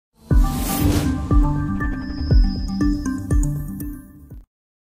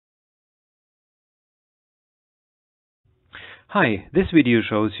Hi, this video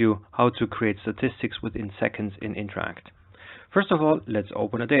shows you how to create statistics within seconds in Interact. First of all, let's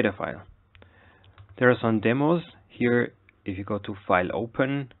open a data file. There are some demos here. If you go to File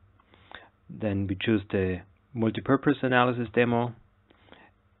Open, then we choose the multipurpose analysis demo.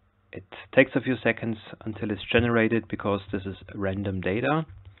 It takes a few seconds until it's generated because this is random data.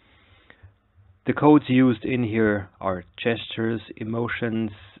 The codes used in here are gestures,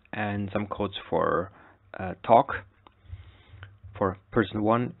 emotions, and some codes for talk for person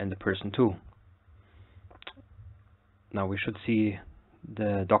 1 and the person 2. Now we should see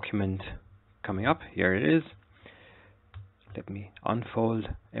the document coming up. Here it is. Let me unfold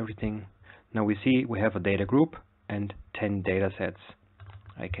everything. Now we see we have a data group and 10 data sets.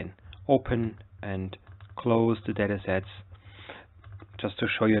 I can open and close the data sets just to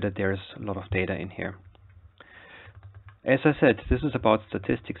show you that there's a lot of data in here. As I said, this is about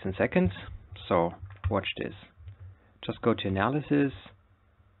statistics in seconds, so watch this. Just go to Analysis,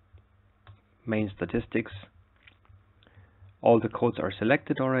 Main Statistics. All the codes are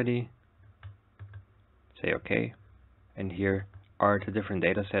selected already. Say OK. And here are the different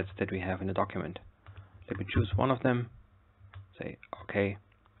data sets that we have in the document. Let me choose one of them. Say OK.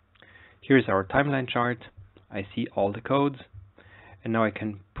 Here's our timeline chart. I see all the codes. And now I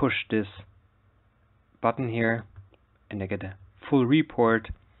can push this button here and I get a full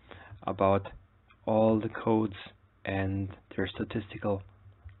report about all the codes and their statistical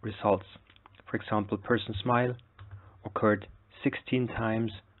results. For example, person smile occurred 16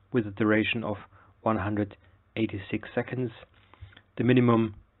 times with a duration of 186 seconds. The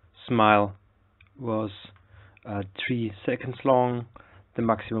minimum smile was 3 seconds long, the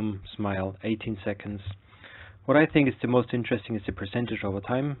maximum smile 18 seconds. What I think is the most interesting is the percentage over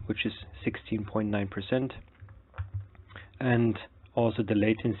time, which is 16.9%. And also the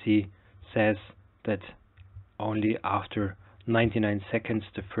latency says that only after 99 seconds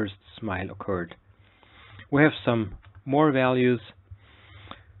the first smile occurred. We have some more values,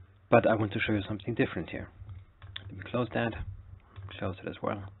 but I want to show you something different here. Let me close that, close it as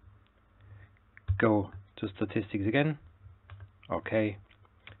well. Go to statistics again. OK.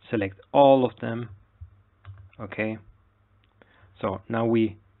 Select all of them. OK. So now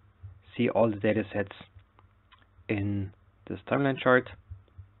we see all the data sets in this timeline chart.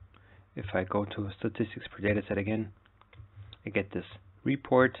 If I go to statistics per data set again, I get this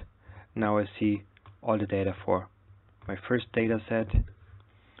report. Now I see all the data for my first data set.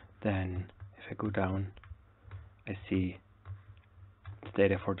 Then if I go down, I see the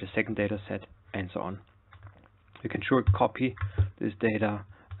data for the second data set, and so on. You can short copy this data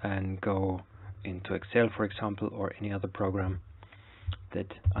and go into Excel, for example, or any other program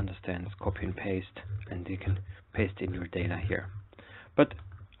that understands copy and paste, and you can paste in your data here. But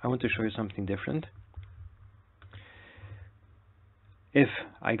I want to show you something different. If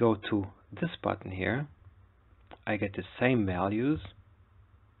I go to this button here, I get the same values,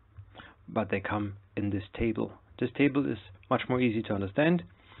 but they come in this table. This table is much more easy to understand,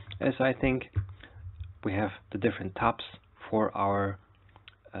 as I think we have the different tabs for our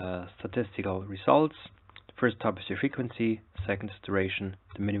statistical results. The first tab is the frequency, second is duration,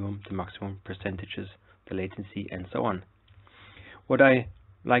 the minimum, the maximum, percentages, the latency, and so on. What I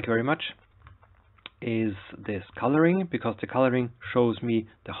like very much is this coloring, because the coloring shows me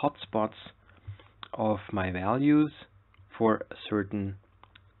the hotspots of my values for a certain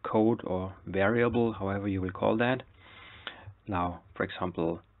code or variable, however you will call that. Now, for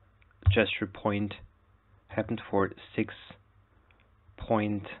example, gesture point happened for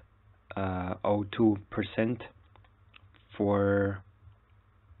 6.02% for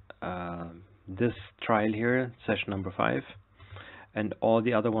this trial here, session number 5, and all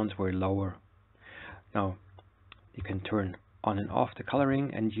the other ones were lower. Now you can turn on and off the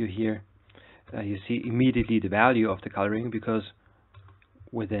coloring, and you see immediately the value of the coloring, because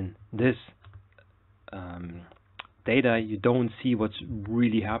within this data you don't see what's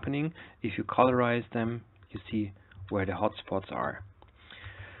really happening. If you colorize them, you see where the hotspots are.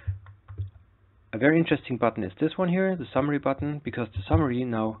 A very interesting button is this one here, the summary button, because the summary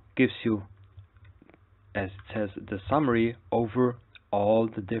now gives you, as it says, the summary over all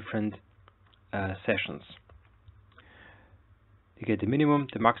the different sessions. You get the minimum,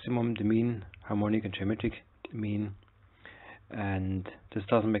 the maximum, the mean, harmonic and geometric mean, and this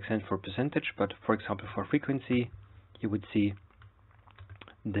doesn't make sense for percentage, but for example for frequency you would see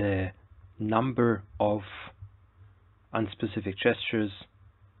the number of unspecific gestures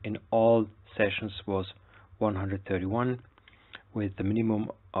in all sessions was 131, with the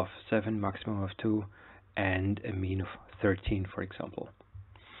minimum of 7, maximum of 2, and a mean of 13, for example.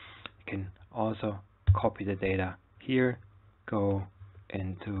 You can also copy the data here go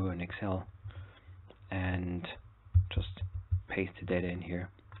into an Excel and just paste the data in here,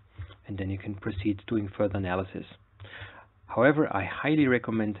 and then you can proceed doing further analysis. However, I highly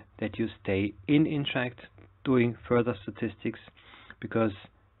recommend that you stay in Interact doing further statistics, because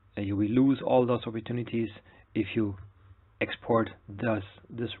you will lose all those opportunities if you export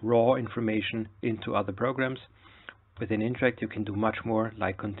this raw information into other programs. Within Interact you can do much more,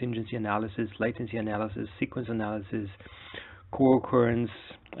 like contingency analysis, latency analysis, sequence analysis, co-occurrence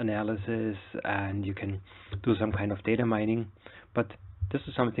analysis, and you can do some kind of data mining. But this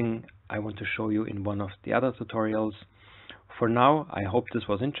is something I want to show you in one of the other tutorials. For now, I hope this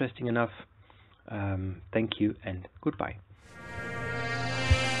was interesting enough. Thank you and goodbye.